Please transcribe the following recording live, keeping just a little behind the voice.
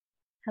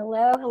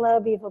Hello, hello,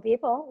 beautiful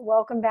people.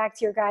 Welcome back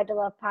to your Guide to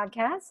Love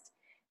podcast.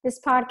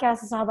 This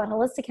podcast is all about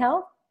holistic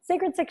health,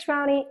 sacred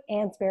sexuality,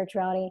 and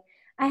spirituality.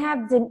 I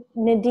have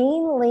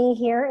Nadine Lee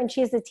here, and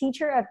she is the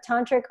teacher of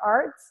Tantric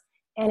Arts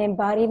and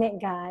Embodiment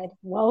Guide.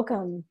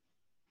 Welcome.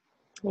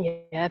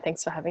 Yeah,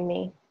 thanks for having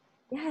me.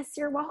 Yes,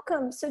 you're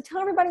welcome. So tell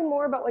everybody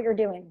more about what you're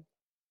doing.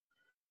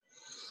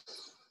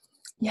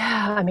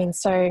 Yeah,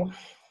 so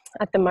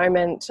at the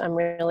moment, I'm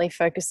really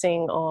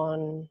focusing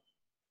on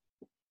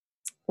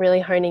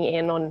really honing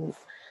in on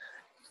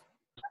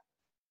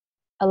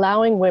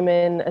allowing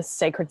women as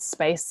sacred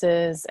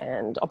spaces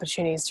and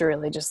opportunities to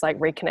really just like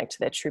reconnect to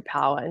their true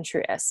power and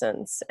true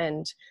essence.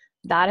 And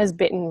that has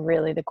been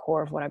really the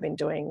core of what I've been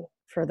doing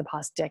for the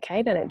past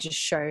decade, and it just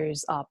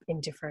shows up in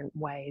different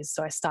ways.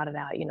 So I started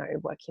out,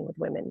 working with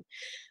women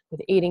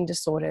with eating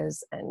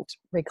disorders and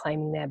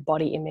reclaiming their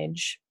body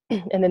image.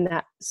 And then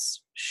that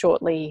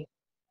shortly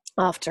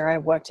after I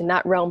worked in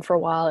that realm for a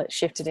while, it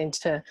shifted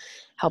into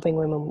helping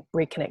women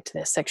reconnect to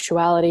their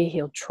sexuality,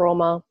 heal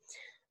trauma,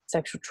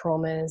 sexual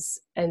traumas.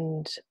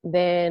 And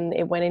then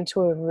it went into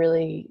a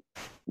really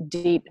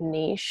deep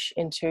niche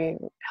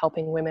into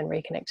helping women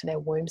reconnect to their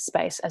womb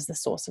space as the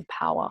source of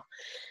power.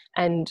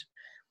 And,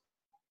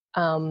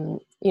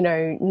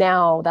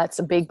 now that's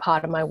a big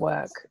part of my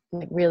work,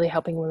 like really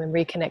helping women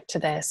reconnect to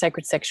their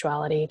sacred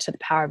sexuality, to the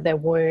power of their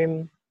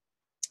womb.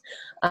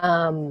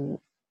 And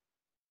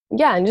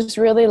just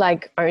really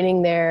like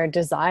owning their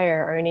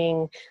desire,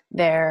 owning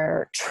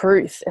their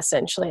truth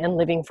essentially, and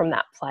living from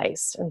that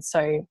place. And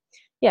so,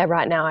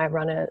 right now I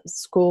run a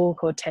school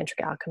called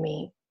Tantric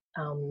Alchemy,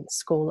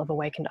 School of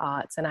Awakened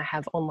Arts, and I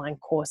have online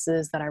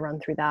courses that I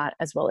run through that,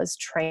 as well as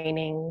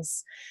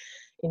trainings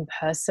in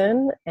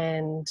person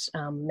and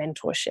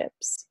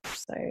mentorships.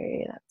 So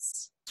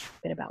that's a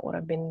bit about what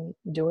I've been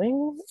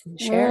doing and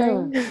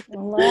sharing.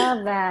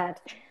 Love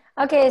that.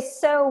 Okay,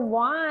 so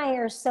why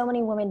are so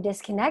many women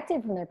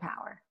disconnected from their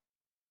power?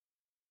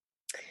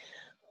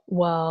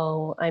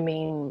 Well,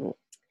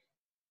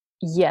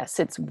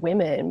 yes, it's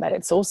women, but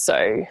it's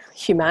also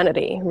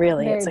humanity,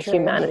 really. Very it's a true.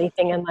 humanity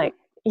thing. And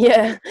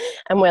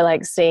and we're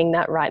like seeing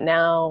that right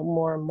now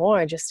more and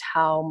more, just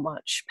how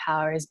much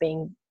power is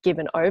being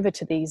given over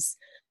to these,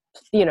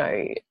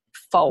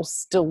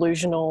 false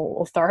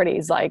delusional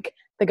authorities like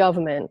the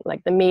government,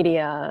 like the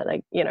media,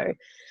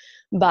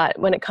 but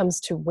when it comes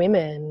to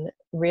women,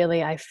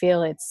 really, I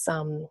feel it's,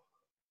 the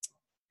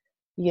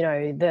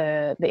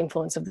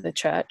influence of the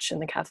church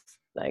and the Catholic,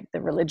 like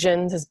the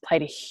religions, has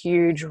played a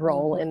huge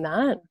role in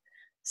that,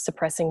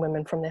 suppressing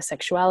women from their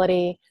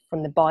sexuality,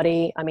 from the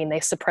body. They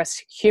suppress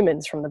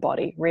humans from the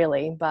body,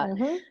 really, but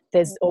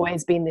there's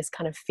always been this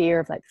kind of fear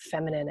of like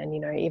feminine, and,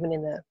 even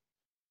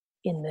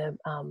in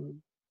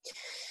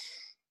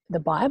the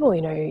Bible,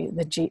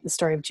 the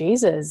story of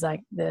Jesus,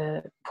 like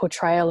the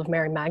portrayal of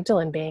Mary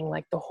Magdalene being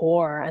like the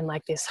whore and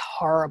like this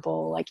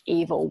horrible, like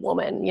evil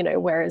woman,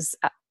 whereas,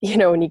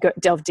 when you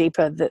delve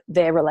deeper,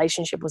 their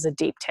relationship was a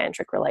deep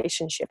tantric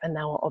relationship, and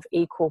they were of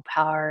equal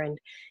power and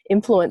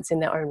influence in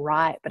their own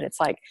right. But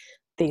it's like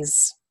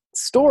these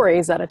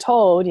stories that are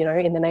told,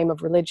 in the name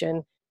of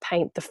religion,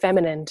 paint the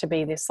feminine to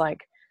be this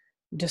like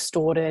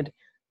distorted,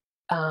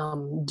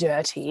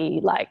 dirty,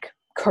 like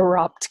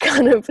corrupt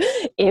kind of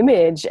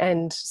image.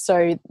 And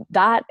so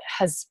that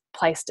has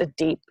placed a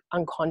deep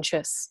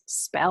unconscious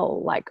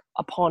spell like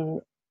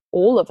upon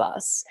all of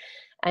us.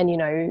 And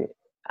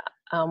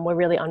we're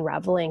really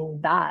unraveling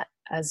that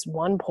as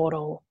one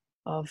portal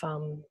of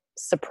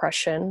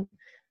suppression.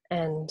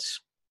 And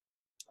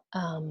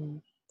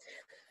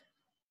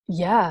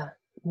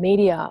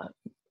media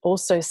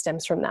also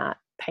stems from that,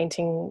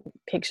 painting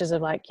pictures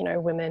of like,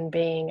 women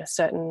being a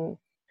certain,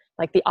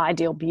 like the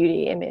ideal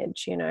beauty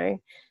image,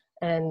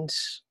 and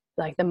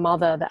like the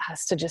mother that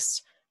has to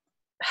just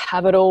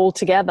have it all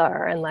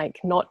together and like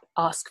not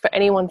ask for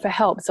anyone for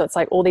help. So it's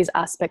like all these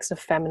aspects of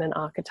feminine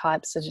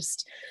archetypes are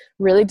just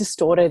really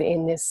distorted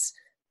in this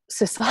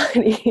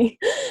society.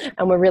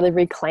 And we're really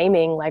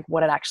reclaiming like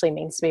what it actually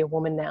means to be a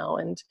woman now,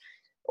 and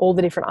all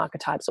the different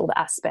archetypes, all the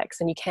aspects.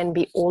 And you can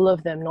be all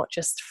of them, not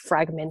just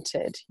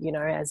fragmented,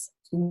 as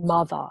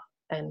mother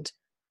and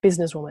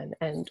businesswoman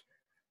and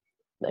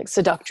like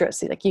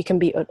seductress. Like you can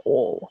be it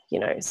all,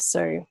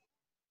 so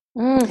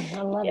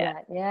I love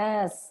that.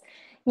 Yes.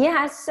 Yeah,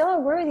 I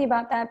so agree with you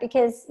about that,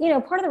 because,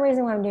 part of the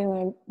reason why I'm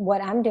doing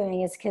what I'm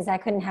doing is because I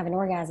couldn't have an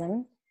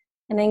orgasm.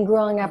 And then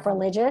growing up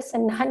religious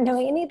and not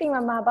knowing anything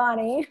about my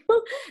body,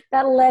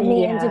 that led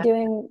me into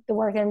doing the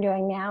work that I'm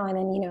doing now. And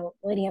then,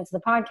 leading up to the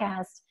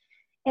podcast.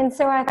 And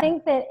so I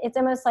think that it's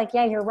almost like,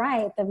 yeah, you're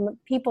right. The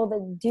people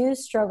that do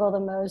struggle the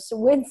most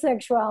with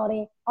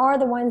sexuality are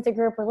the ones that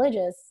grew up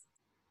religious.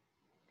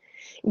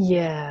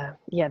 Yeah,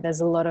 there's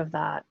a lot of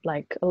that.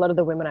 Like a lot of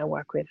the women I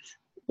work with,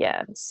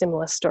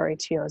 similar story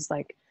to yours,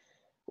 like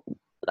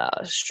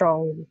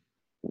strong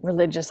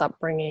religious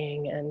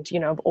upbringing, and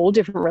of all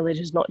different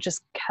religions, not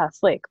just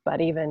Catholic,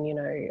 but even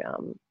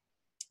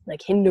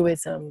like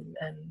Hinduism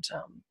and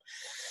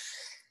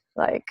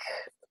like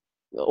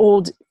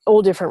all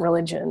different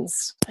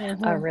religions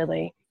are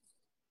really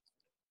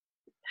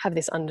have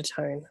this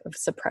undertone of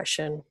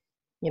suppression,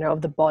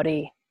 of the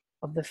body,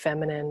 of the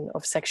feminine,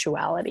 of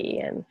sexuality.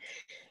 And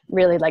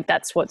really, like,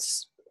 that's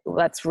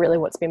really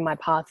what's been my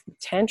path with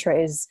Tantra,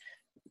 is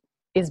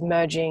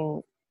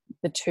merging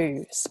the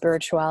two,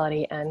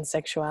 spirituality and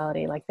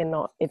sexuality. Like,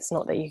 it's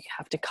not that you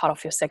have to cut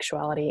off your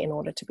sexuality in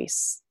order to be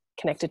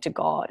connected to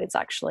God. It's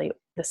actually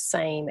the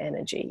same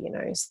energy,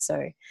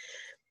 so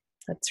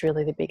that's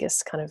really the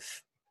biggest kind of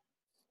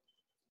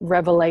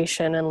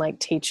revelation and like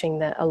teaching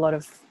that a lot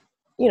of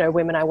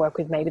women I work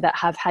with, maybe that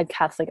have had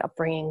Catholic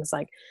upbringings,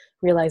 like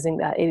realizing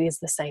that it is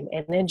the same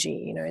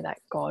energy, that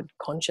God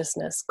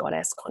consciousness,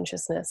 goddess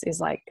consciousness is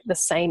like the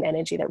same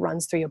energy that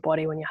runs through your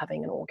body when you're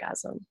having an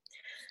orgasm,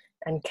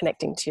 and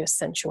connecting to your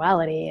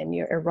sensuality and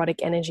your erotic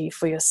energy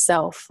for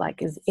yourself,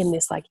 like, is in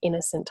this like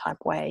innocent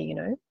type way.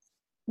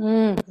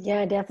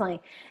 Yeah,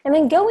 definitely. And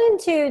then go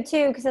into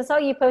too, because I saw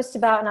you post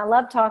about, and I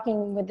love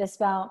talking with this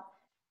about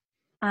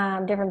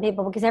different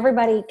people, because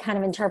everybody kind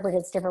of interprets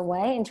it different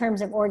way in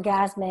terms of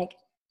orgasmic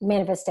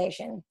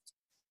manifestation.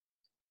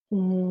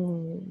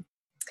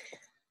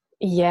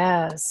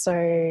 Yeah,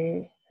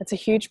 so it's a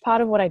huge part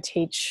of what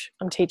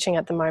I'm teaching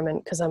at the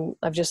moment, because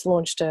I've just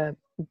launched a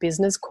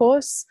business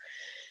course,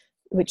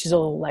 which is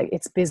all like,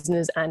 it's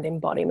business and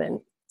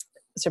embodiment.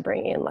 So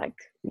bring in like,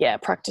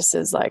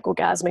 practices like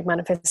orgasmic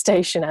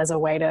manifestation as a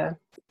way to,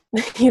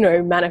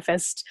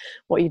 manifest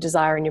what you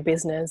desire in your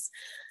business.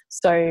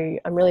 So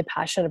I'm really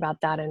passionate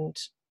about that. And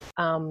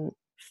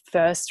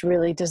first,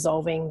 really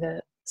dissolving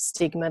the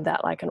stigma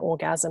that like an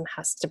orgasm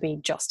has to be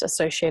just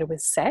associated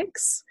with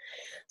sex.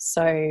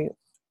 So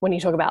when you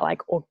talk about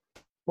like, or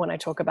when I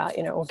talk about,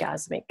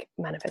 orgasmic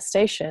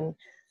manifestation,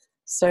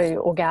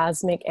 so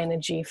orgasmic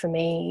energy for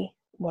me,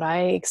 what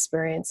I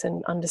experience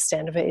and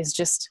understand of it is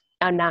just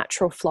our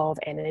natural flow of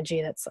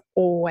energy that's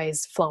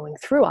always flowing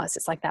through us.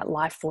 It's like that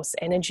life force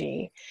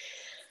energy.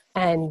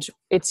 And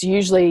it's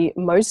usually,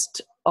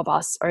 most of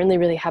us only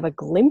really have a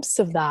glimpse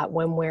of that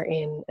when we're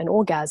in an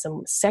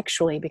orgasm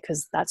sexually,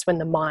 because that's when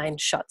the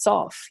mind shuts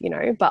off,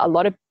 but a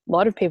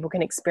lot of people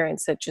can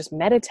experience it just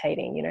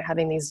meditating,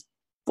 having these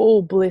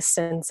full bliss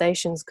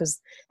sensations because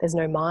there's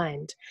no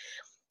mind.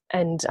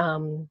 And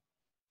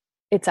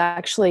it's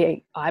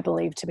actually, I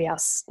believe, to be our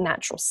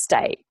natural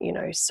state,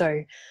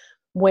 so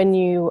when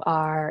you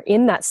are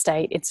in that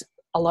state, it's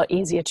a lot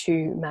easier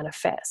to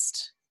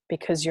manifest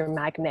because you're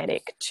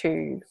magnetic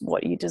to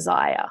what you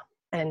desire,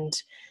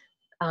 and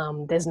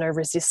there's no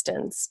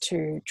resistance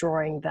to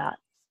drawing that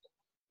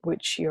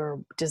which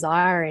you're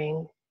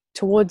desiring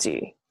towards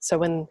you. So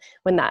when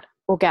that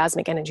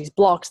orgasmic energy is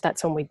blocked,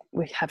 that's when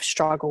we have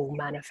struggle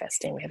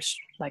manifesting.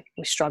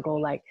 We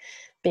struggle like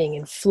being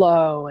in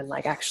flow and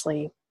like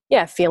actually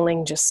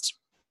feeling just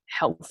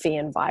healthy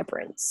and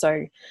vibrant.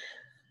 So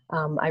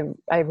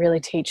I really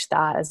teach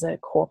that as a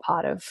core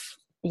part of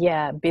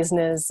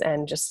business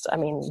and just,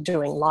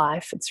 doing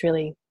life. It's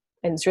really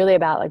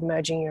about like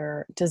merging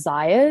your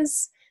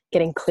desires,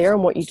 getting clear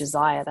on what you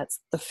desire. That's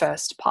the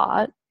first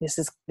part.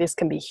 This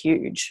can be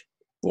huge.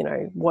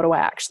 What do I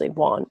actually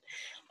want?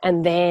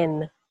 And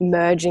then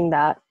merging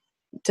that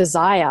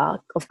desire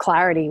of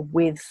clarity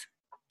with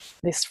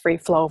this free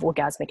flow of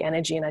orgasmic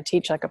energy. And I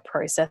teach like a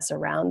process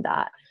around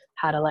that,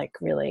 how to like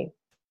really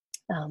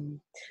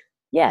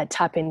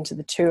tap into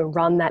the two and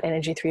run that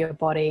energy through your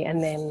body,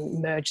 and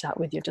then merge that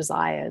with your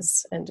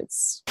desires. And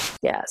it's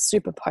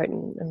super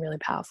potent and really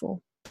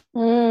powerful.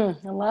 I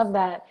love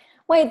that.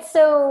 Wait,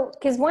 so,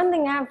 because one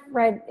thing I've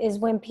read is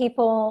when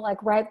people,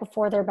 like right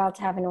before they're about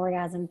to have an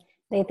orgasm,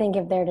 they think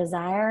of their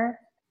desire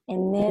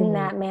and then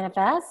that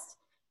manifests.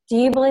 Do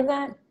you believe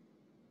that?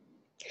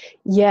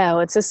 Yeah,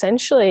 well, it's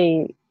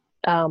essentially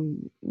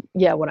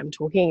what I'm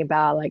talking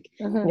about. Like,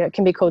 it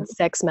can be called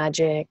sex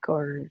magic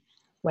or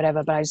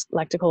whatever, but I just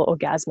like to call it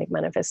orgasmic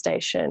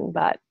manifestation.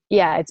 But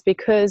it's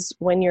because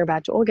when you're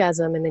about to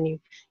orgasm, and then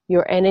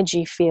your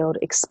energy field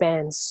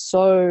expands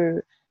so,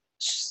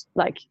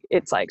 like,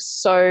 it's like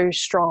so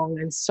strong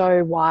and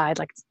so wide,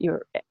 like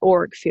your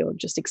auric field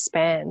just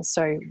expands.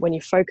 So when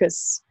you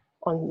focus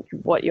on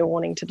what you're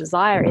wanting to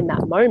desire in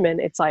that moment,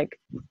 it's like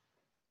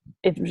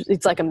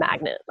it's like a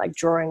magnet, like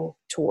drawing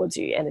towards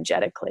you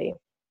energetically.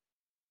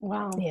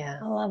 Wow. Yeah,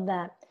 I love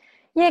that.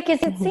 Yeah,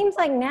 because it seems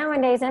like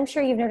nowadays, I'm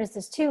sure you've noticed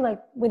this too, like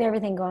with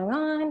everything going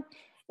on,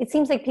 it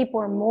seems like people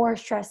are more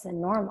stressed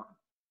than normal.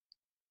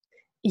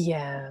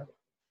 Yeah,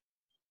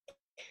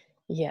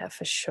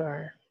 for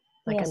sure.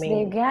 Like, Yes, the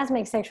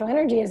orgasmic sexual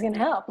energy is going to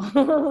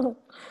help.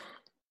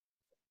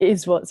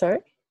 Is what, sorry?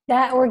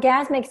 That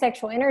orgasmic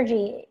sexual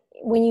energy,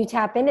 when you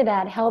tap into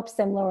that, helps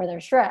them lower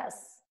their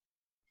stress.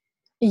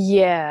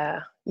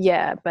 Yeah,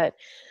 but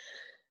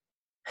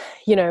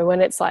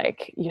when it's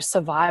like your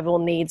survival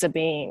needs are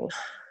being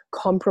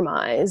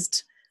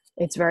compromised,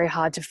 it's very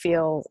hard to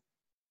feel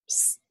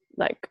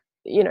like,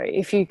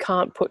 if you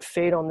can't put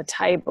food on the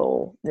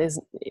table,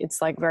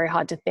 it's like very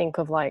hard to think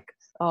of like,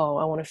 oh,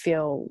 I want to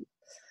feel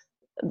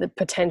the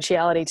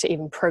potentiality to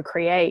even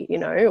procreate,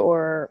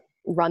 or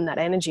run that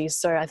energy.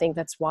 So I think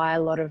that's why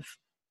a lot of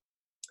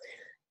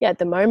at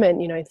the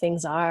moment,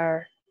 things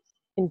are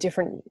in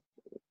different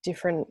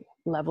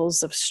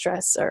levels of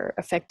stress are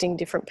affecting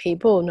different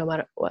people, no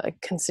matter what,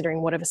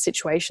 considering whatever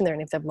situation they're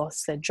in, if they've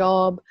lost their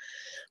job.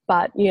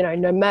 But, you know,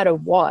 no matter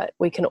what,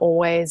 we can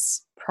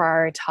always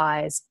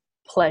prioritize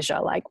pleasure.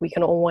 Like we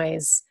can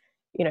always,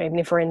 you know, even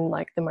if we're in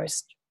like the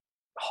most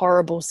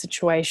horrible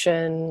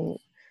situation,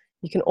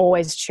 you can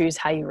always choose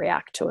how you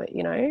react to it,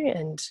 you know.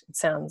 And it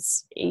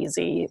sounds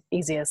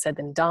easier said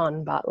than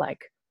done, but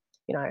like,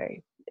 you know,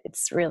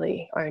 it's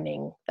really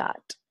owning that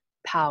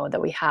power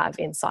that we have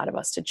inside of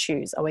us to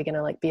choose. Are we going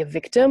to like be a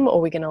victim, or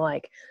are we going to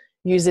like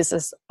use this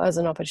as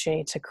an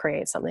opportunity to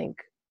create something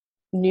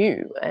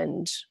new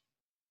and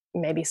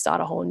maybe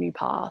start a whole new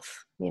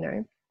path, you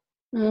know?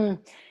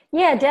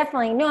 Yeah,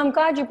 definitely. No, I'm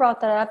glad you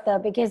brought that up though,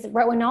 because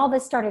right when all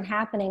this started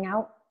happening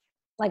out,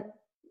 like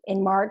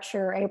in March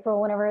or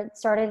April, whenever it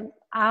started,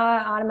 I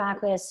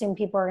automatically assumed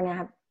people are going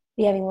to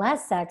be having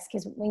less sex,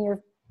 because when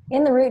you're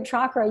in the root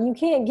chakra, you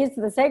can't get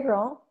to the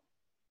sacral.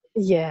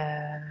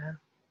 Yeah,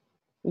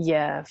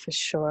 for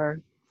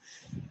sure.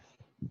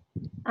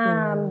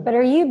 But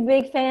are you a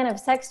big fan of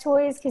sex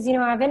toys? Because, you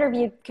know, I've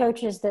interviewed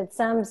coaches that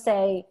some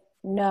say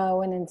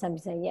no and then some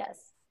say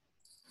yes.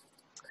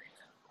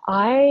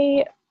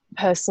 I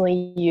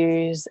personally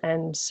use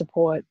and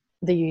support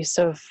the use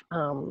of,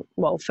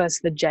 well,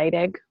 first the jade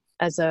egg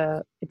it's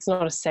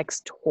not a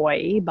sex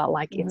toy, but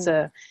like it's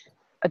a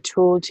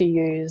tool to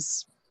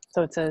use.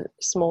 So it's a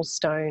small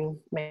stone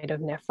made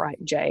of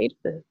nephrite jade,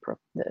 the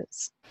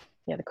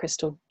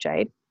crystal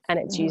jade. And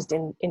it's used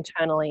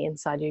internally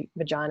inside your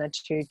vagina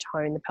to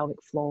tone the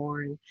pelvic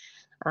floor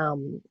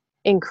and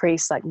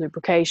increase like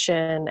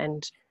lubrication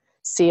and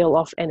seal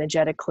off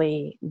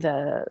energetically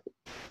the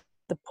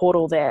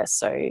portal there,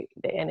 so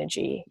the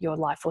energy, your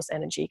life force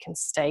energy, can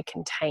stay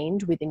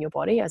contained within your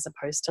body as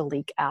opposed to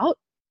leak out.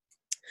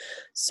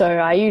 So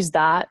I use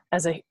that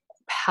as a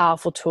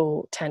powerful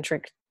tool,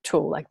 tantric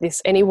tool like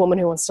this. Any woman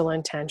who wants to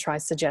learn tantra, I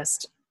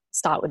suggest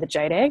start with a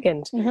jade egg,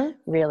 and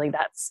really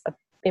that's a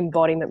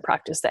embodiment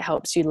practice that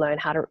helps you learn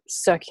how to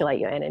circulate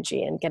your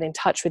energy and get in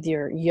touch with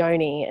your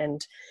yoni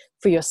and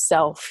for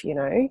yourself, you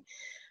know.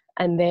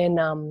 And then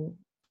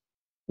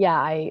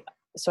I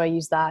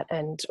use that,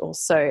 and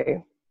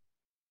also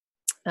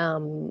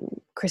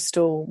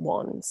crystal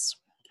wands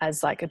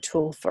as like a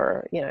tool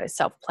for, you know,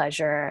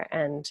 self-pleasure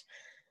and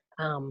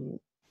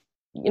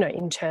you know,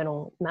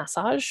 internal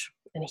massage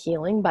and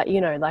healing. But,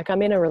 you know, like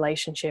I'm in a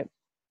relationship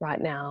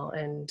right now,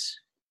 and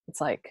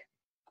it's like,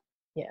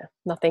 yeah,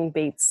 nothing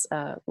beats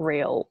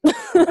real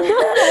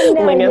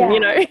lingam, you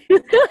know.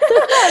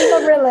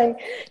 Not really.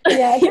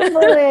 Yeah, I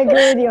completely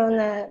agree with you on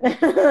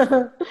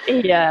that.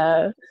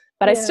 Yeah.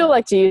 But I still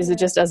like to use it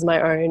just as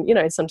my own, you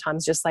know,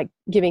 sometimes just like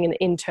giving an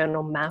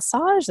internal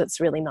massage. That's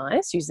really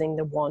nice, using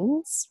the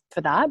wands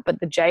for that.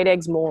 But the jade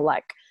egg's more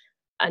like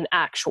an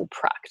actual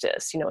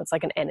practice, you know, it's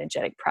like an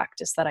energetic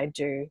practice that I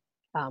do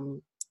a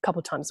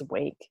couple times a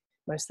week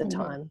most of the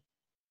time.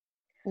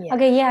 Yeah.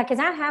 Okay, yeah, because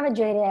I have a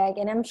jade egg,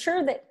 and I'm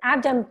sure that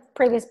I've done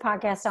previous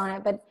podcasts on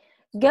it, but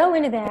go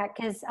into that,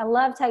 because I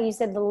loved how you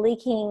said the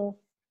leaking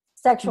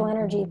sexual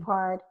energy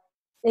part.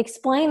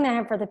 Explain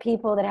that for the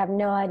people that have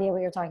no idea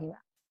what you're talking about.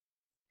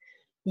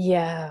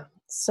 Yeah.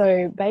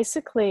 So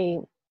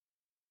basically,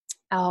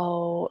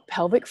 our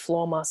pelvic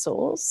floor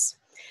muscles,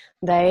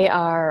 they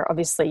are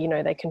obviously, you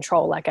know, they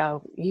control like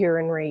our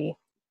urinary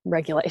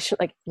regulation.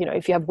 Like, you know,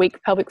 if you have weak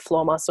pelvic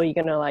floor muscle, you're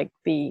going to like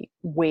be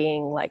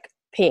weeing, like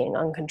peeing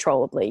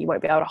uncontrollably. You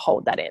won't be able to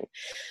hold that in.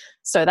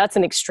 So that's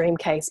an extreme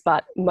case.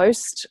 But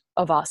most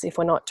of us, if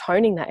we're not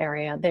toning that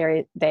area,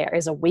 there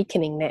is a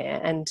weakening there.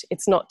 And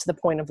it's not to the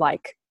point of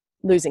like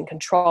losing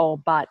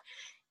control, but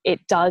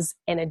it does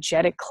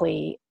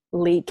energetically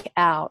leak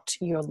out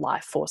your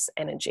life force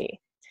energy.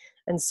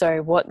 And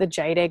so what the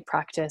jade egg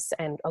practice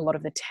and a lot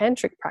of the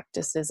tantric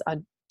practices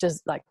are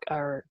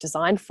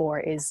designed for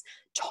is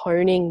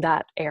toning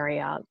that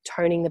area,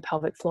 toning the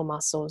pelvic floor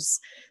muscles,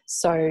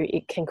 so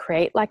it can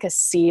create like a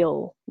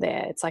seal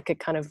there. It's like a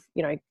kind of,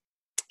 you know,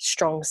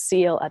 strong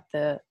seal at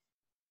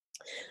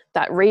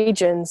that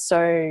region,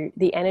 so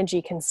the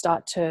energy can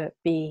start to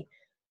be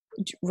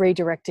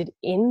redirected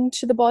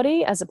into the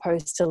body as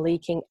opposed to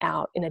leaking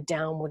out in a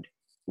downward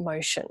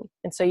motion.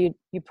 And so you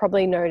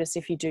probably notice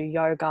if you do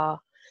yoga,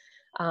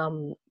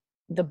 the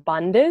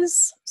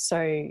bandhas,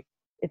 so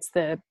it's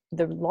the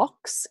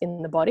locks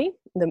in the body.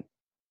 The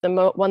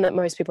one that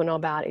most people know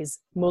about is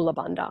Mula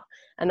Bandha,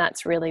 and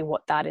that's really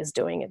what that is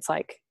doing. It's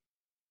like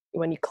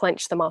when you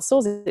clench the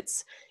muscles,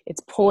 it's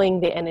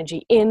pulling the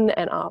energy in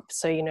and up.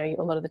 So, you know,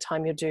 a lot of the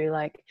time you'll do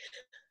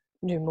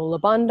Mula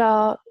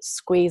Bandha,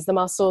 squeeze the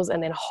muscles,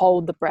 and then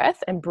hold the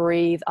breath and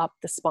breathe up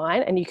the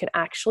spine, and you can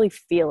actually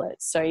feel it.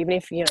 So even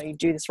if, you know, you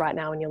do this right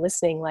now and you're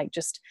listening, like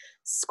just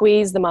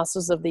squeeze the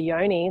muscles of the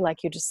yoni, like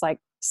you're just like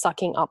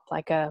sucking up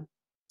like a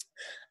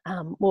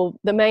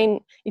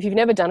if you've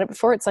never done it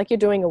before, it's like you're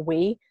doing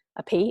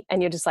a pee,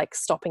 and you're just like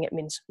stopping it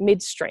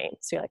midstream.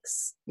 So you're like,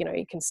 you know,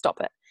 you can stop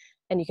it,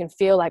 and you can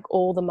feel like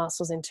all the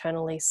muscles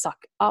internally suck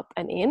up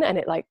and in, and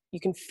it like, you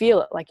can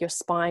feel it, like your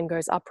spine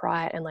goes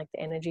upright and like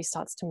the energy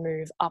starts to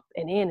move up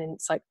and in, and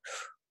it's like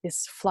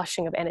this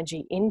flushing of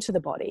energy into the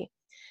body.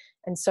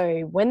 And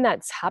so when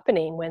that's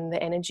happening, when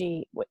the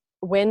energy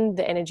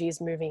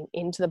is moving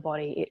into the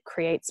body, it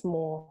creates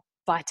more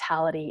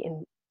vitality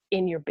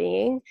in your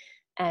being,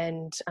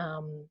 and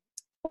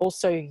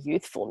also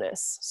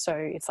youthfulness. So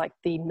it's like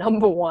the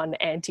number one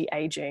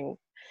anti-aging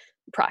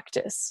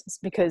practice,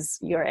 because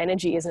your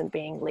energy isn't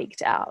being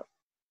leaked out.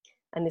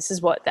 And this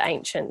is what the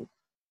ancient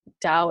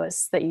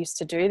Taoists that used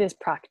to do this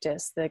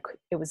practice,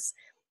 it was,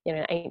 you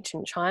know, in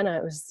ancient China,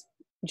 it was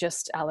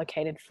just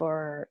allocated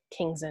for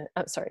kings and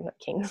not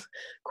kings,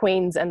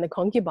 queens and the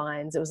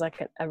concubines. It was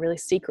like a really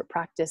secret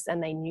practice,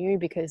 and they knew,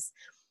 because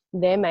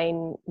their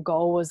main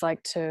goal was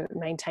like to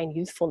maintain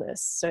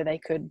youthfulness, so they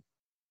could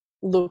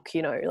look,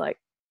 you know, like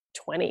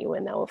 20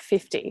 when they were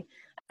 50.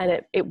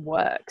 And it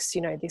works,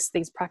 you know,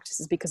 these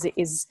practices, because it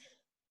is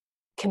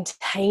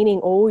containing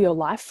all your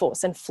life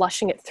force and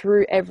flushing it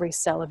through every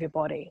cell of your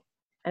body.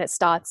 And it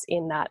starts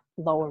in that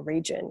lower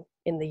region,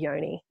 in the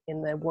yoni,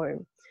 in the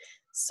womb.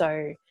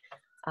 So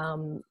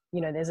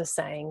you know, there's a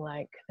saying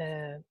like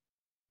that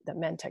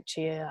Mantak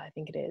Chia, I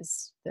think it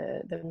is,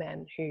 the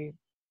man who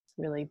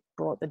really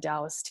brought the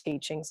Taoist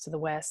teachings to the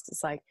West.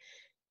 It's like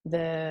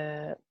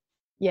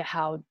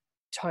how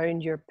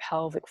toned your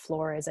pelvic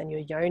floor is and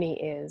your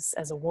yoni is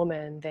as a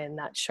woman, then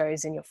that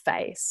shows in your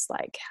face,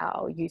 like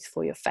how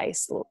youthful your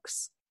face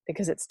looks,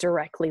 because it's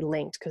directly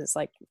linked, because it's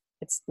like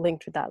it's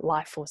linked with that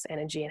life force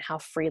energy and how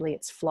freely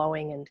it's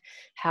flowing and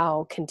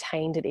how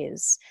contained it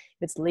is.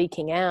 If it's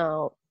leaking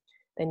out,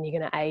 then you're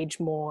going to age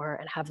more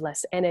and have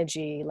less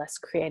energy, less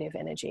creative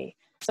energy.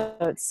 So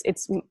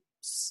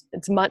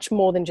it's much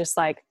more than just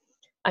like,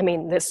 I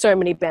mean, there's so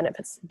many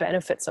benefits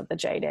of the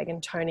jade egg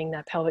and toning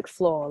that pelvic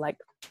floor. Like,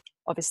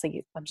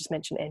 obviously, I've just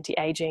mentioned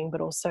anti-aging,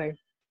 but also,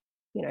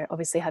 you know,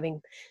 obviously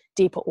having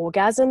deeper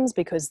orgasms,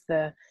 because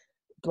the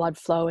blood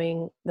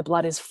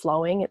is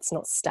flowing. It's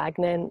not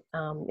stagnant.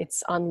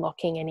 It's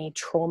unlocking any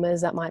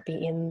traumas that might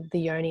be in the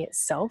yoni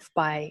itself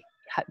by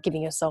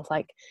giving yourself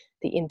like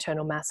the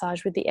internal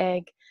massage with the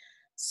egg.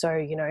 So,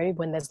 you know,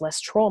 when there's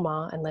less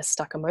trauma and less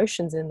stuck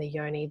emotions in the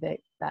yoni,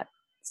 that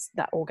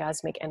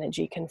orgasmic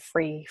energy can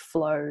free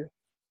flow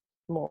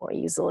more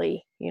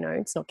easily. You know,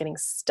 it's not getting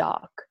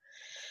stuck.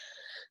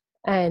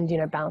 And, you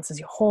know, balances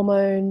your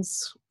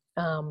hormones,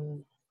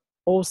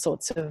 all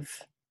sorts of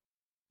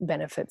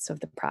benefits of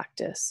the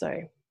practice.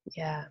 So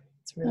yeah,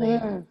 it's really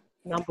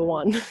number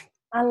one.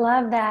 I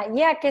love that.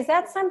 Yeah, because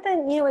that's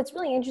something, you know, it's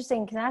really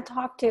interesting, because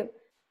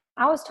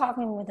I was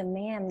talking with a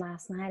man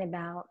last night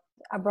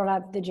I brought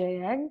up the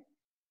jade egg,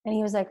 and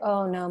he was like,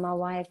 oh no, my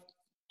wife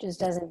just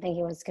doesn't think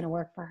it was going to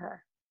work for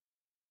her.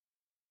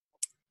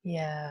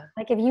 Yeah.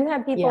 Like, if you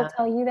have people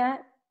tell you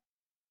that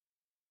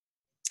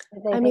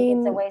they think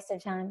it's a waste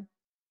of time.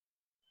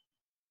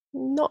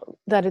 Not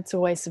that it's a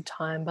waste of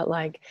time, but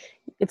like,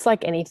 it's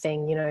like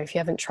anything, you know, if you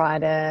haven't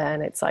tried it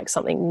and it's like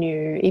something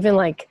new, even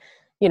like,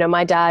 you know,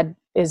 my dad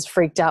is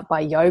freaked out by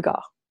yoga.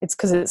 It's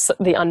because it's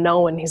the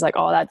unknown. He's like,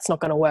 oh, that's not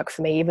going to work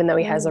for me, even though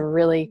he has a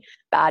really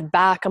bad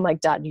back. I'm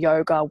like, Dad,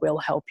 yoga will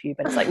help you.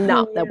 But it's like,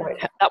 no,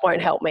 that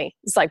won't help me.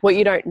 It's like what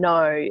you don't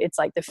know. It's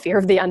like the fear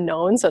of the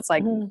unknown. So it's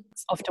like,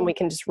 often we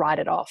can just write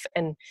it off.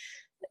 And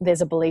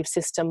there's a belief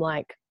system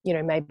like, you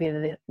know,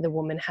 maybe the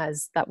woman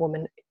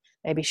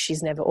maybe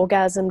she's never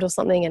orgasmed or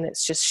something. And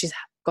it's just, she's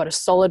got a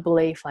solid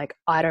belief like,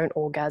 I don't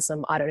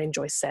orgasm, I don't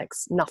enjoy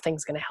sex,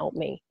 nothing's going to help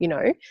me. You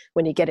know,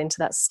 when you get into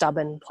that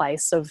stubborn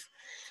place of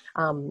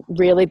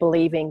really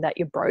believing that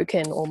you're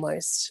broken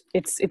almost,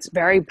 it's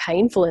very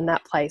painful in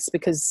that place,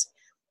 because,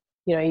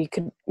 you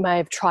know, may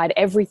have tried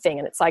everything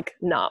and it's like,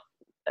 no,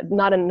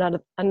 not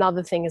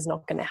another thing is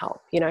not going to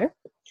help, you know?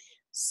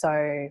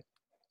 So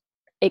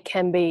it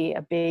can be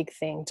a big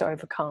thing to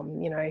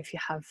overcome, you know, if you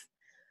have,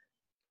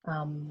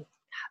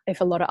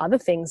 if a lot of other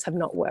things have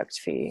not worked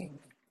for you.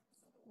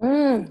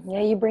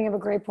 Yeah, you bring up a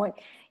great point.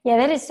 Yeah,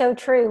 that is so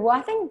true. Well,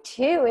 I think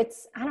too,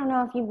 I don't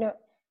know if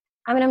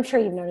I'm sure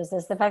you've noticed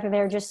this, the fact that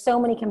there are just so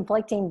many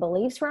conflicting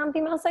beliefs around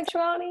female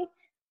sexuality,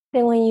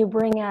 then when you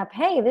bring up,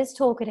 hey, this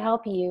tool could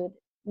help you,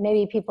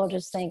 maybe people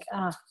just think,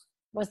 I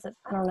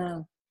don't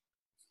know.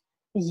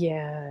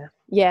 Yeah.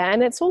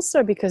 And it's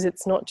also because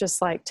it's not just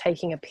like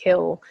taking a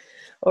pill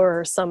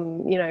or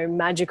some, you know,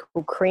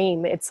 magical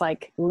cream. It's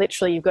like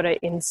literally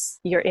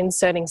you're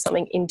inserting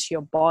something into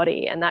your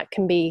body, and that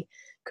can be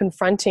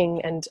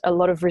confronting, and a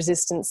lot of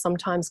resistance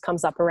sometimes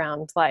comes up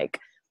around like,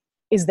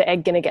 is the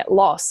egg going to get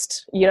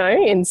lost, you know,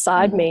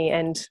 inside me?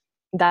 And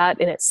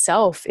that in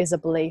itself is a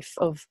belief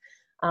of,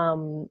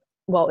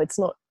 well, it's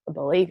not a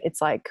belief,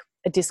 it's like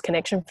a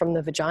disconnection from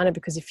the vagina,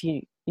 because if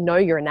you know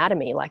your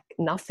anatomy, like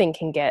nothing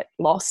can get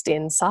lost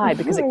inside,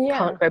 because it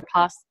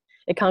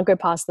can't go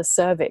past the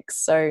cervix.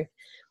 So,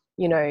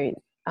 you know,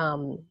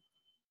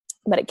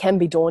 but it can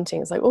be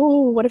daunting. It's like,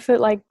 oh, what if it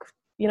like,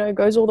 you know,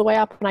 goes all the way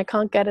up and I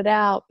can't get it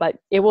out? But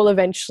it will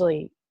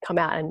eventually come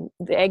out. And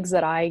the eggs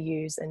that I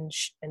use and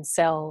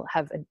sell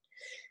have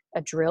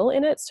a drill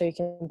in it, so you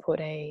can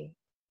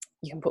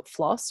put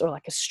floss or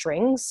like a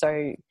string.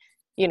 So,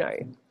 you know,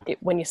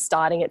 when you're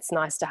starting, it's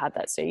nice to have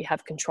that, so you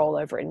have control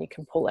over it and you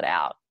can pull it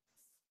out.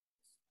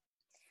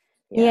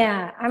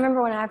 Yeah, I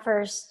remember when I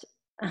first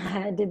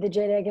I did the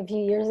JEDEC a few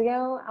years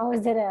ago. I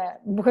was at a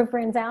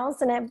boyfriend's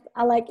house, and it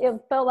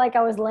felt like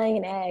I was laying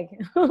an egg.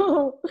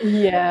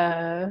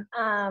 Yeah.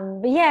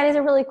 But yeah, it is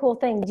a really cool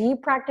thing. Do you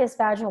practice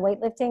vaginal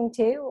weightlifting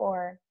too,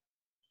 or?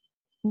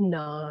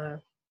 No,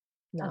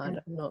 no, Okay. I'm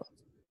not.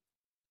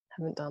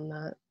 Haven't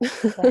done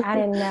Okay, I that.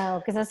 didn't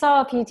know because I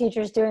saw a few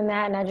teachers doing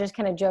that, and I just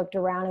kind of joked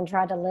around and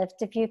tried to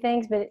lift a few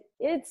things, but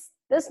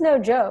that's no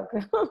joke.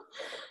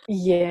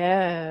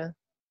 Yeah.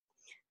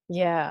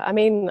 Yeah. I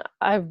mean,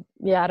 I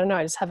don't know.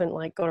 I just haven't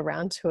like got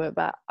around to it,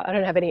 but I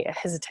don't have any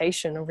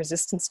hesitation or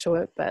resistance to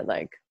it, but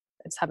like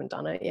I just haven't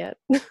done it yet.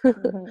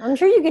 Mhm. I'm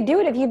sure you could do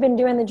it if you've been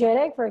doing the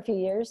JEDEC for a few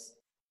years.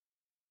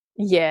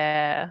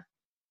 Yeah.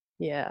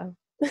 Yeah.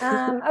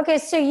 Okay,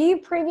 so you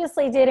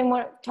previously did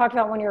and talked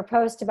about one of your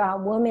posts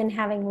about women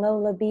having low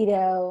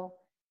libido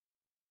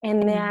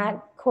and Mhm.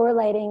 that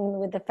correlating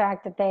with the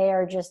fact that they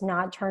are just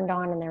not turned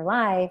on in their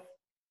life.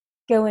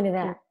 Go into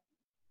that.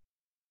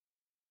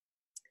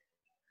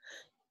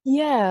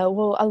 Yeah,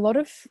 well,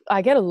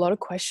 I get a lot of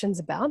questions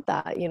about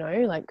that,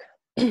 like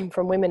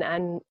from women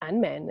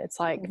and men. It's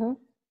like, Hmm.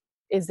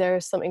 is there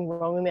something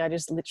wrong with me? I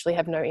just literally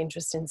have no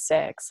interest in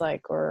sex,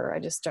 like, or I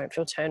just don't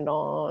feel turned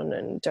on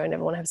and don't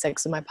ever want to have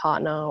sex with my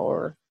partner,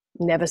 or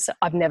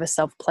I've never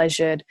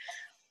self-pleasured.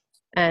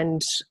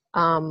 And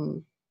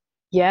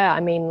yeah, I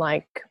mean,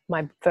 like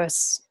my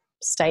first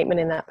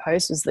statement in that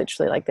post was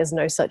literally like, there's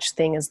no such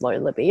thing as low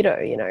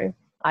libido.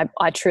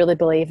 I truly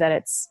believe that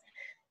it's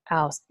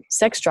our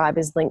sex drive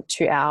is linked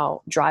to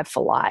our drive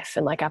for life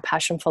and like our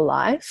passion for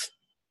life.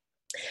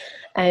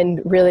 And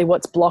really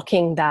what's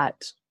blocking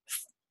that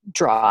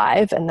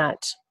drive and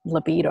that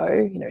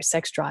libido,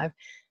 sex drive,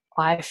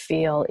 I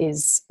feel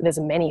is there's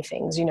many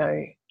things,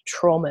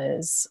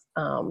 traumas,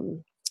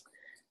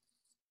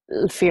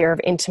 fear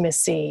of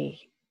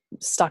intimacy,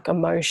 stuck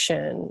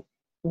emotion,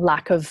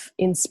 lack of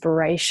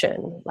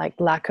inspiration, like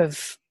lack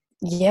of,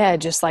 yeah,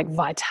 just like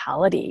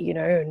vitality,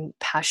 and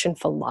passion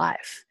for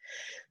life.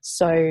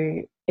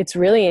 So it's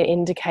really an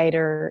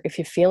indicator if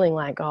you're feeling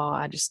like, oh,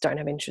 I just don't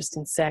have interest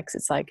in sex.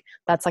 It's like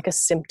that's like a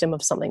symptom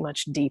of something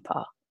much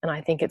deeper. And I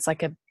think it's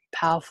like a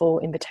powerful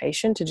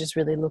invitation to just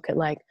really look at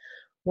like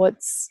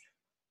what's,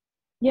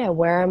 yeah,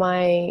 where am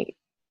I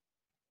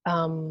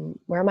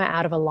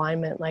out of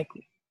alignment? Like,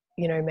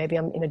 maybe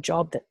I'm in a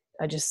job that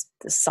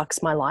that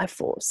sucks my life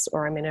force,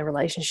 or I'm in a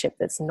relationship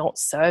that's not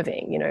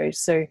serving,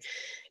 so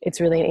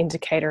it's really an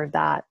indicator of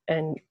that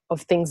and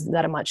of things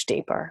that are much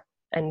deeper.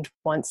 And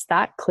once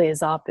that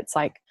clears up, it's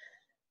like,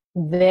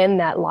 then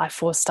that life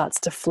force starts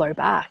to flow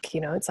back,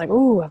 it's like,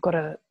 oh, I've got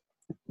a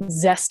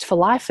zest for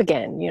life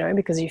again,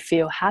 because you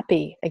feel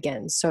happy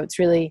again. So it's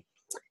really,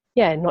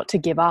 yeah, not to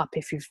give up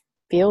if you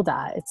feel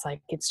that. It's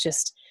like, it's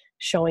just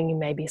showing you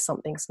maybe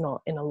something's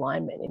not in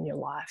alignment in your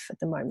life at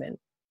the moment,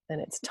 and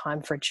it's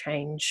time for a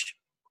change.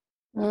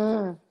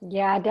 Yeah,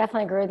 I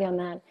definitely agree with you on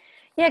that.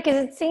 Yeah,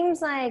 because it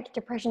seems like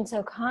depression's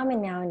so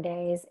common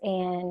nowadays,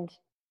 and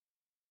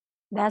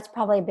that's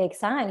probably a big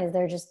sign is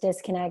they're just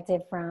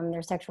disconnected from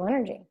their sexual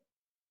energy.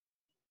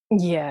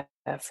 Yeah,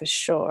 for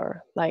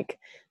sure. Like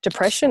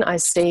depression I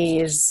see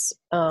is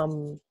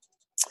I've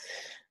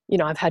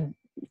had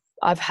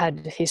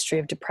a history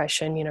of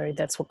depression,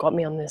 that's what got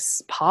me on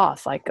this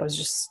path. Like I was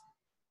just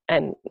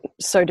and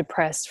so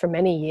depressed for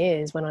many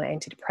years, went on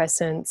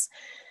antidepressants,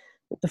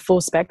 the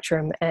full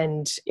spectrum.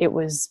 And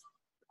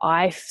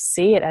I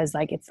see it as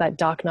like, it's that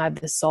dark night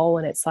of the soul.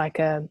 And it's like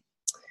a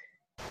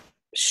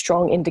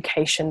strong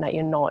indication that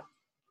you're not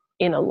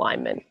in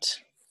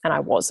alignment. And I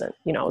wasn't,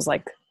 I was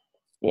like,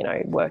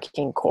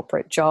 working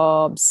corporate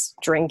jobs,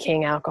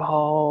 drinking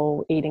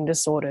alcohol, eating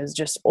disorders,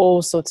 just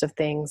all sorts of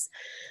things.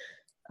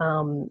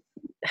 Um,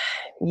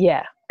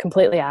 yeah,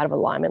 completely out of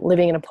alignment,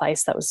 living in a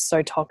place that was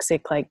so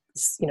toxic, like,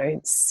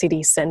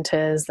 city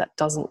centers that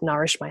doesn't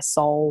nourish my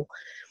soul.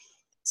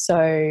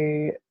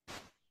 So,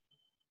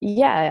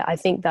 yeah, I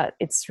think that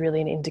it's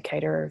really an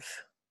indicator of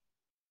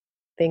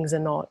things are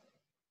not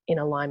in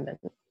alignment.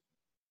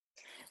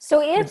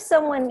 So if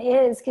someone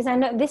is, because I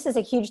know this is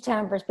a huge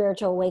time for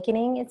spiritual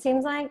awakening, it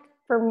seems like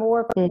for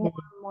more Mhm. and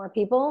more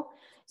people.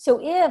 So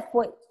if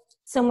what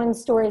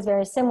someone's story is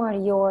very similar to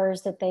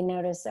yours, that they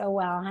notice, oh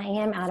wow, I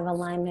am out of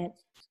alignment,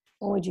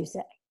 what would you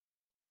say?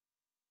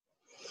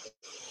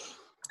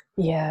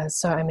 Yeah,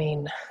 so I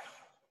mean,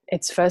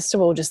 it's first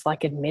of all just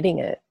like admitting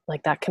it.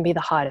 Like that can be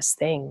the hardest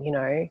thing,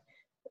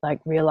 like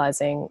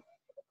realizing,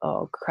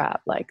 oh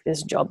crap, like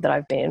this job that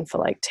I've been in for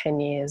like 10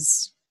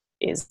 years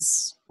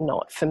is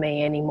not for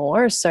me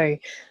anymore. So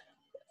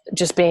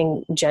just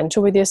being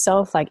gentle with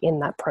yourself, like in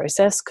that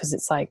process, because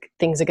it's like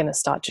things are going to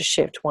start to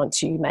shift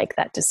once you make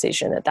that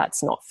decision that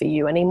that's not for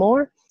you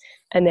anymore.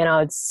 And then I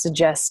would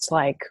suggest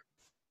like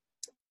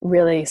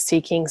really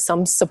seeking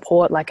some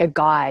support, like a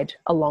guide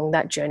along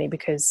that journey,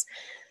 because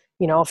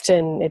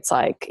often it's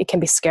like it can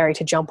be scary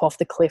to jump off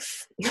the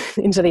cliff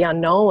into the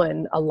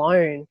unknown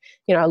alone.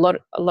 A lot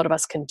of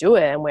us can do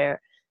it, and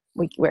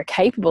we're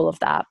capable of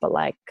that. But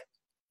like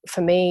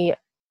for me,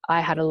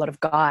 I had a lot of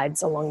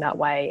guides along that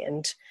way,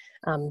 and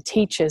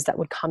teachers that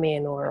would come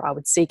in, or I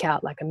would seek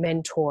out like a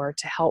mentor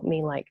to help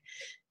me like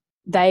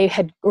they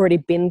had already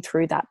been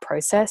through that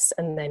process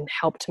and then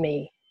helped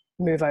me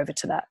move over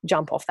to that,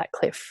 jump off that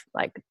cliff,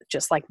 like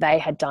just like they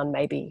had done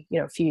maybe,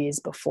 a few years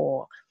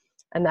before.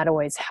 And that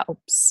always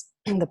helps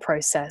the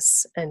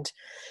process and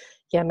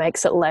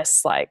makes it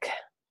less like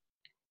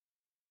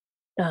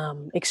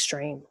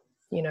extreme,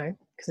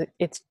 because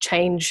it's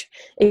change.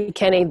 It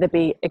can either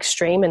be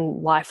extreme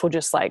and life will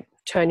just like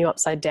turn you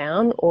upside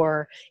down,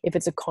 or if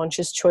it's a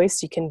conscious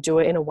choice, you can do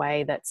it in a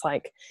way that's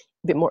like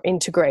a bit more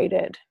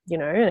integrated,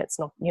 and it's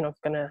not, you're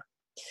not going to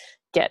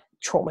get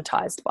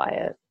traumatized by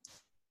it.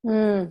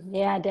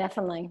 Yeah,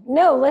 definitely.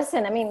 No,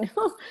 listen, I mean,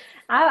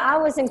 I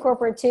was in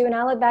corporate too, and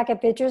I look back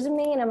at pictures of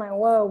me and I'm like,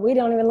 whoa, we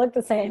don't even look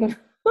the same.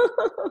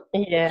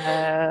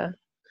 Yeah,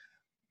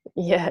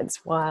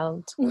 it's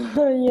wild.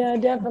 Yeah,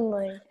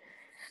 definitely.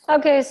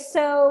 Okay,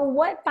 so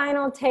what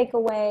final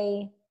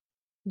takeaway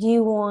do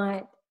you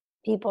want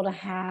people to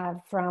have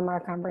from our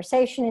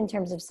conversation in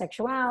terms of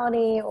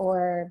sexuality,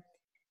 or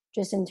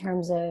just in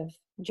terms of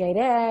jade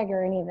egg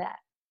or any of that?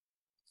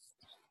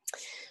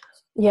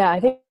 Yeah, I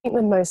think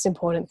the most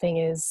important thing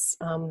is,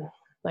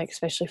 like,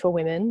 especially for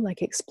women,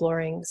 like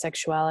exploring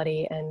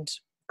sexuality and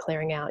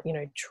clearing out,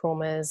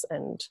 traumas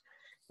and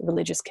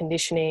religious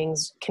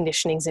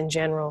conditionings in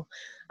general,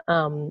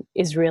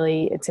 is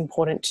really, it's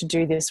important to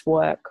do this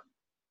work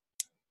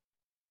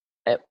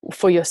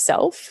for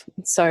yourself.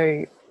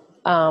 So,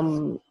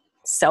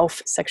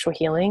 self-sexual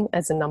healing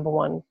as a number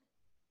one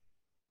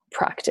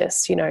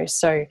practice,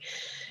 so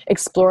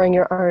exploring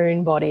your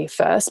own body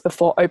first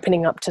before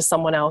opening up to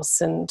someone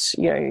else and,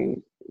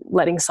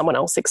 letting someone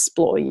else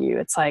explore you.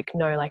 It's like,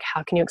 no, like,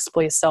 how can you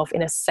explore yourself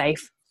in a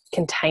safe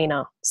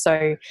container?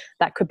 So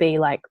that could be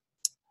like,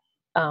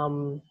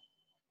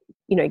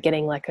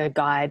 getting like a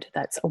guide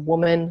that's a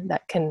woman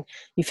that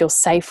you feel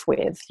safe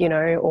with,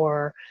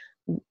 or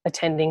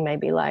attending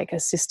maybe like a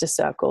sister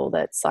circle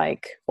that's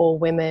like all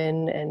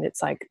women and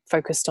it's like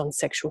focused on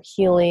sexual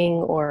healing,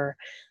 or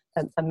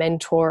a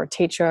mentor or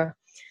teacher.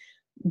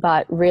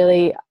 But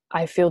really,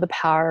 I feel the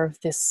power of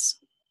this,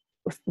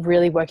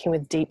 really working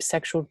with deep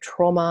sexual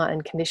trauma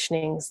and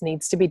conditionings,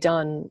 needs to be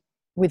done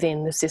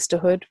within the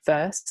sisterhood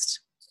first,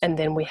 and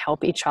then we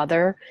help each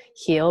other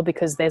heal,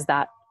 because there's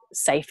that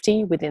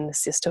safety within the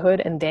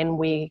sisterhood, and then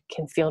we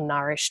can feel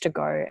nourished to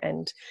go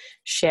and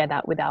share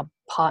that with our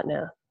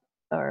partner,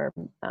 or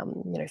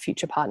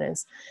future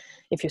partners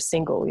if you're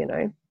single.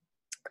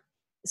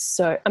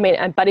 So, I mean,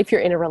 but if you're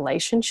in a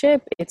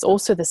relationship, it's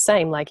also the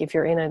same. Like, if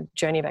you're in a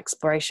journey of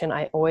exploration,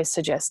 I always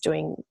suggest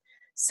doing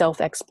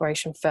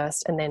self-exploration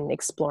first and then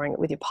exploring it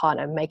with your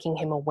partner, making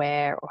him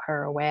aware or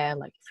her aware,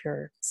 like if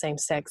you're same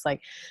sex, like,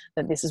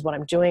 that this is what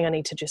I'm doing. I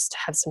need to just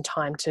have some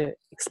time to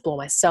explore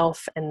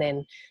myself, and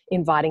then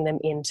inviting them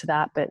into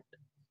that, but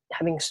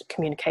having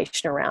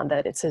communication around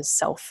that it's a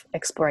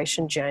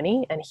self-exploration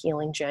journey and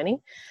healing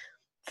journey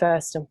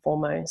first and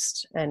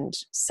foremost. And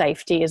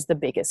safety is the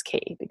biggest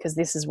key, because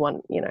this is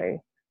one,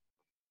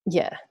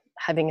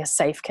 having a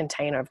safe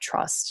container of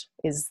trust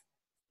is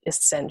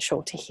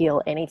essential to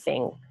heal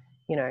anything,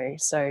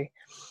 so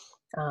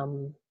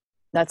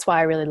that's why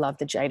I really love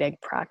the jade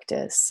egg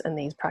practice and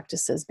these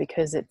practices,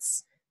 because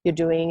you're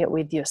doing it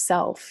with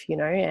yourself,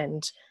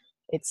 and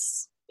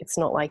it's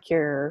not like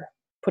you're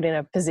put in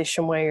a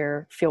position where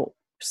you feel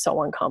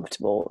so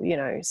uncomfortable,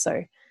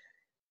 so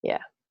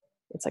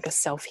it's like a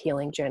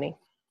self-healing journey.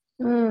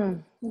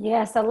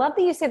 Yes, I love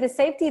that you say the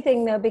safety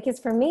thing, though, because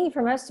for me,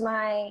 for most of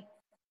I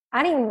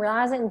didn't even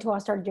realize it until I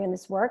started doing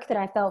this work, that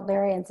I felt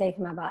very unsafe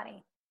in my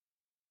body.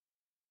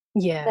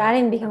 Yeah. But I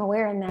didn't become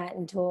aware in that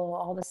until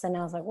all of a sudden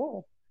I was like,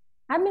 whoa,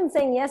 I've been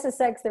saying yes to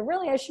sex that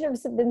really I should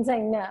have been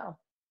saying no.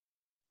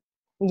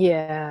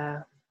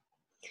 Yeah.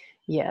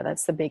 Yeah,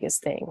 that's the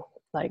biggest thing.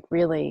 Like,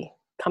 really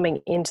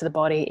coming into the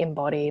body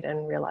embodied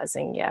and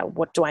realizing,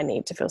 what do I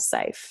need to feel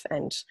safe?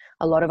 And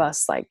a lot of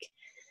us, like,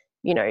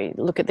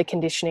 look at the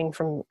conditioning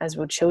from as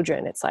we're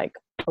children. It's like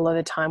a lot of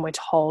the time we're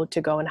told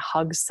to go and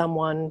hug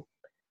someone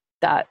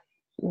that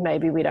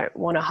maybe we don't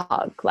want to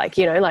hug, like,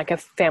 like a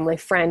family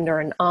friend or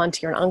an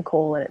auntie or an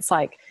uncle. And it's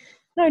like,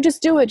 no,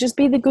 just do it. Just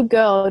be the good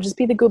girl. Just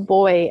be the good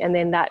boy. And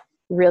then that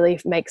really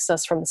makes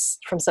us from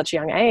such a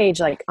young age,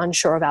 like,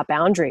 unsure of our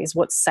boundaries.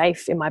 What's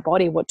safe in my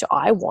body? What do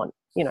I want?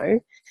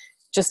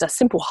 Just a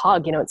simple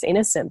hug, it's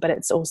innocent, but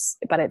it's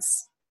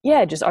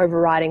just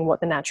overriding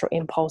what the natural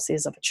impulse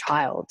is of a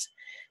child.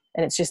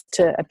 And it's just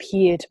to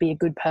appear to be a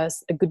good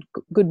person, a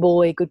good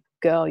boy, good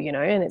girl,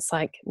 and it's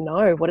like,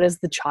 no, what does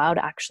the child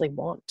actually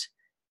want?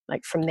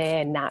 Like, from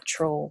their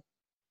natural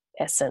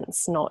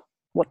essence, not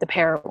what the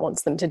parent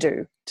wants them to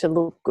do to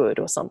look good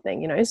or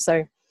something,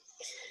 So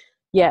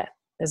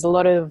there's a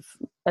lot of,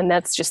 and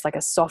that's just like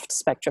a soft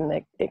spectrum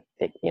that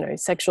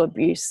sexual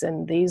abuse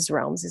in these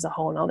realms is a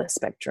whole other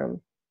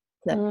spectrum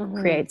that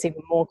creates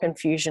even more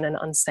confusion and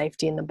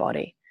unsafety in the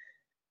body.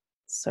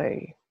 So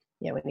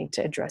we need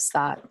to address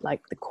that,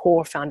 like the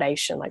core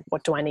foundation, like,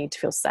 what do I need to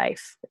feel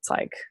safe? It's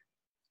like,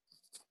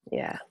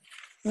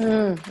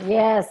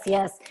 Yes.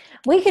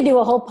 We could do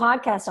a whole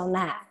podcast on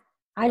that.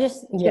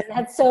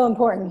 That's so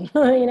important,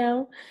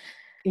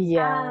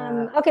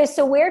 Yeah. Okay,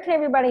 so where can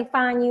everybody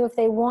find you if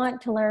they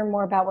want to learn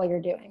more about what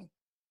you're doing?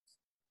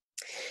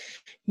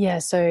 Yeah,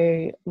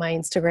 so my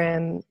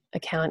Instagram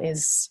account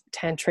is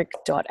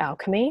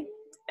tantric.alchemy,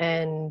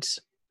 and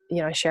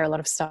I share a lot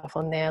of stuff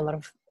on there, a lot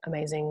of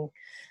amazing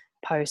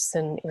posts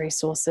and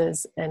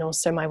resources, and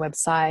also my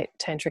website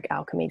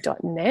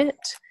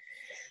tantricalchemy.net.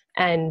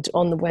 And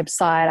on the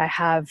website I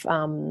have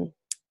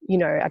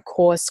a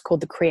course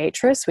called The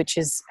Creatress, which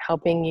is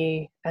helping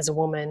you as a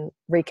woman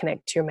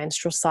reconnect to your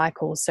menstrual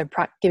cycle. So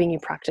giving you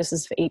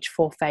practices for each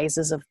 4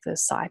 phases of the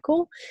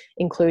cycle,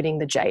 including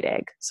the jade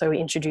egg. So we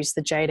introduce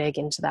the jade egg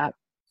into that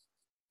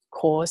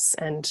course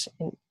and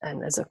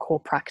as a core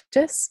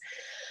practice.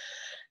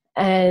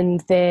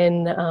 And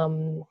then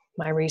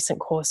my recent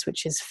course,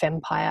 which is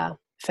Fempire,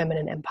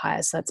 Feminine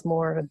Empire. So that's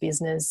more of a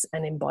business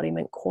and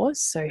embodiment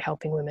course. So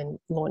helping women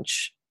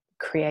launch,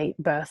 create,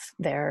 birth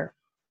their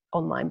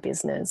online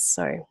business.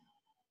 So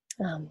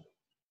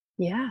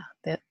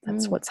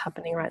that's what's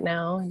happening right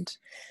now. And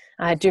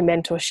I do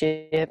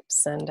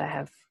mentorships, and I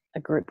have a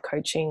group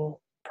coaching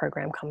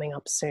program coming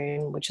up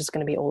soon, which is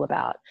going to be all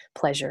about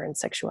pleasure and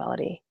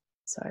sexuality.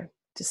 So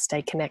just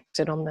stay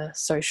connected on the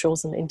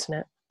socials and the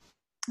internet.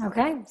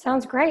 Okay,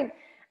 sounds great.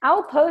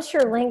 I'll post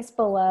your links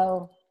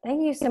below.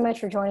 Thank you so much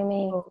for joining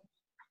me.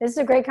 This is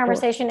a great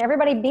conversation.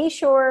 Everybody be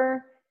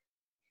sure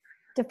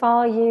to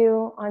follow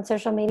you on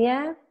social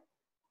media.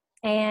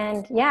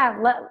 And yeah,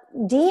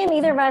 DM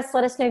either of us.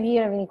 Let us know if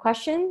you have any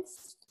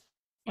questions.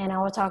 And I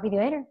will talk with you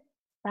later.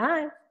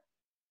 Bye.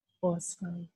 Awesome.